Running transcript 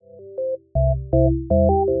Welcome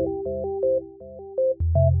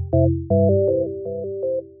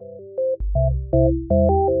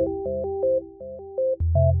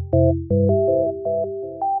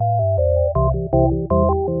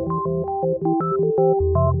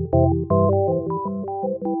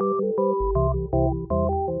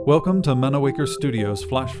to Manawaker Studios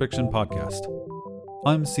Flash Fiction Podcast.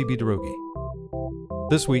 I'm CB Derogi.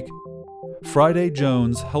 This week, Friday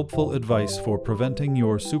Jones' helpful advice for preventing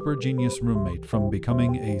your super genius roommate from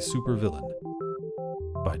becoming a supervillain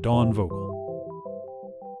by Dawn Vogel.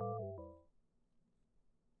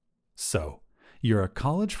 So, you're a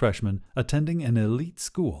college freshman attending an elite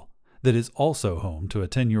school that is also home to a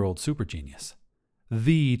 10-year-old super genius.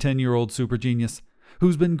 The 10-year-old super genius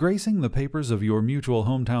who's been gracing the papers of your mutual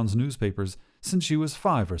hometown's newspapers since she was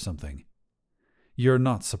 5 or something. You're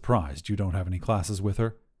not surprised you don't have any classes with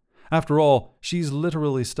her. After all, she's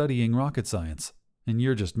literally studying rocket science, and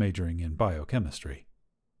you're just majoring in biochemistry.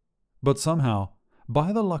 But somehow,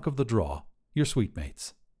 by the luck of the draw, you're sweet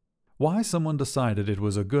mates. Why someone decided it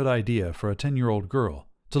was a good idea for a 10-year-old girl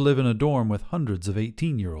to live in a dorm with hundreds of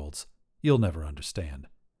 18-year-olds, you'll never understand.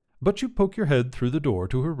 But you poke your head through the door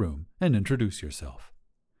to her room and introduce yourself.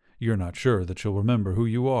 You're not sure that she'll remember who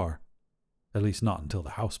you are. At least not until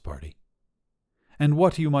the house party. And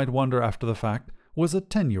what, you might wonder after the fact, was a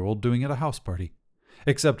 10-year-old doing at a house party?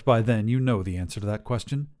 Except by then you know the answer to that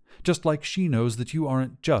question, just like she knows that you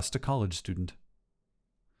aren't just a college student.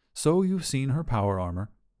 So you've seen her power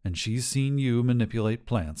armor, and she's seen you manipulate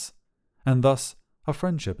plants, and thus a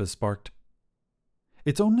friendship is sparked.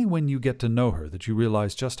 It's only when you get to know her that you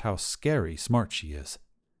realize just how scary smart she is.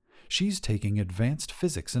 She's taking advanced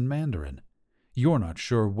physics and Mandarin. You're not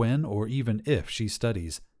sure when or even if she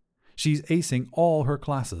studies. She's acing all her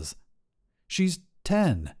classes. She's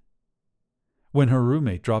 10. When her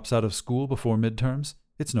roommate drops out of school before midterms,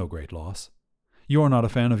 it's no great loss. You're not a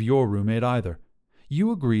fan of your roommate either.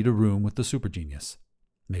 You agree to room with the super genius.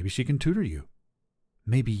 Maybe she can tutor you.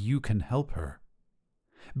 Maybe you can help her.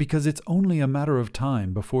 Because it's only a matter of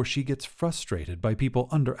time before she gets frustrated by people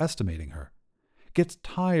underestimating her, gets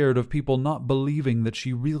tired of people not believing that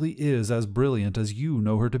she really is as brilliant as you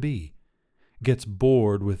know her to be, gets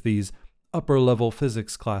bored with these upper-level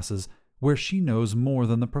physics classes where she knows more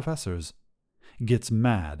than the professors, gets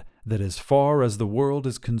mad that as far as the world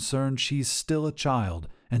is concerned she's still a child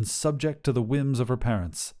and subject to the whims of her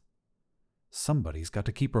parents. Somebody's got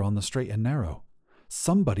to keep her on the straight and narrow.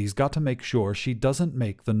 Somebody's got to make sure she doesn't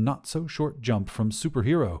make the not-so-short jump from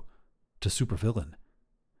superhero to supervillain.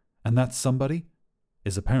 And that somebody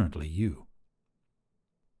is apparently you.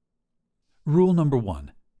 Rule number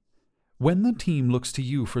 1. When the team looks to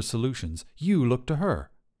you for solutions, you look to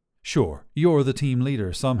her. Sure, you're the team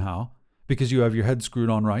leader somehow, because you have your head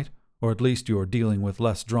screwed on right, or at least you're dealing with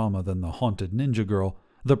less drama than the haunted ninja girl,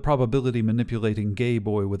 the probability-manipulating gay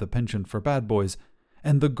boy with a penchant for bad boys,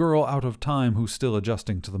 and the girl out of time who's still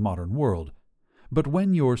adjusting to the modern world. But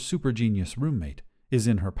when your super genius roommate is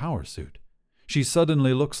in her power suit, she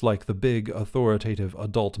suddenly looks like the big, authoritative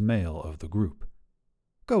adult male of the group.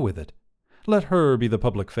 Go with it. Let her be the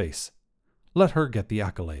public face. Let her get the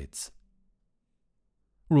accolades.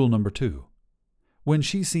 Rule number 2. When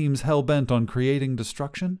she seems hell-bent on creating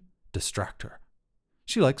destruction, distract her.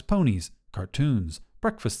 She likes ponies, cartoons,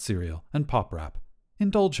 breakfast cereal, and pop rap.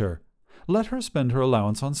 Indulge her. Let her spend her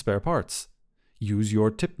allowance on spare parts. Use your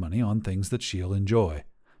tip money on things that she'll enjoy,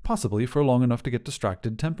 possibly for long enough to get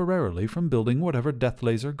distracted temporarily from building whatever death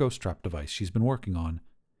laser ghost trap device she's been working on.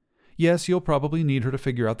 Yes, you'll probably need her to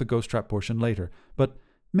figure out the ghost trap portion later, but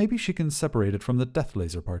maybe she can separate it from the death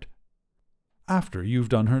laser part. After you've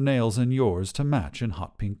done her nails and yours to match in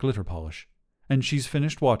hot pink glitter polish, and she's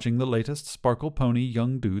finished watching the latest Sparkle Pony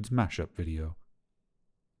Young Dudes mashup video.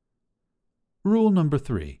 Rule number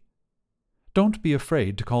 3. Don't be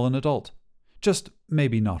afraid to call an adult. Just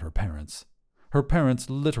maybe not her parents. Her parents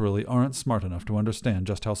literally aren't smart enough to understand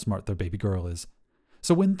just how smart their baby girl is.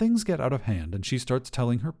 So when things get out of hand and she starts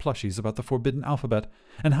telling her plushies about the forbidden alphabet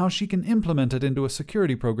and how she can implement it into a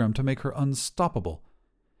security program to make her unstoppable,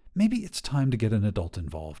 maybe it's time to get an adult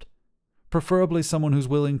involved. Preferably someone who's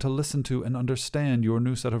willing to listen to and understand your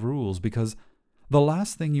new set of rules, because the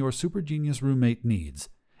last thing your super genius roommate needs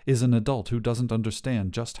is an adult who doesn't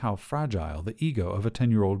understand just how fragile the ego of a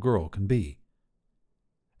 10-year-old girl can be,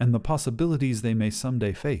 and the possibilities they may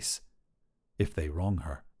someday face if they wrong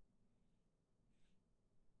her.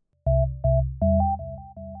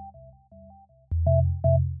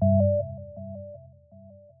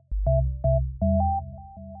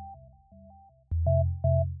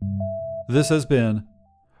 This has been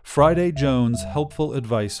Friday Jones' helpful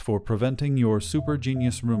advice for preventing your super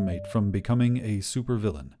genius roommate from becoming a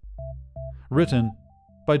supervillain. Written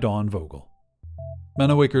by Dawn Vogel.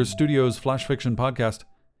 Manawaker Studios Flash Fiction Podcast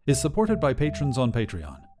is supported by patrons on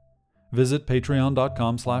Patreon. Visit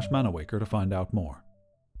patreon.com/Manawaker to find out more.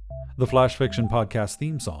 The Flash Fiction Podcast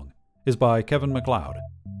theme song is by Kevin MacLeod.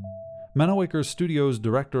 Manawaker Studios'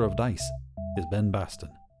 Director of Dice is Ben Baston.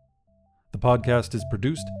 The podcast is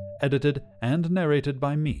produced, edited, and narrated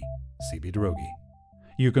by me, CB Droege.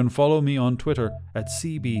 You can follow me on Twitter at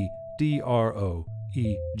CBDROEGE.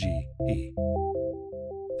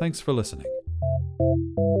 Thanks for listening.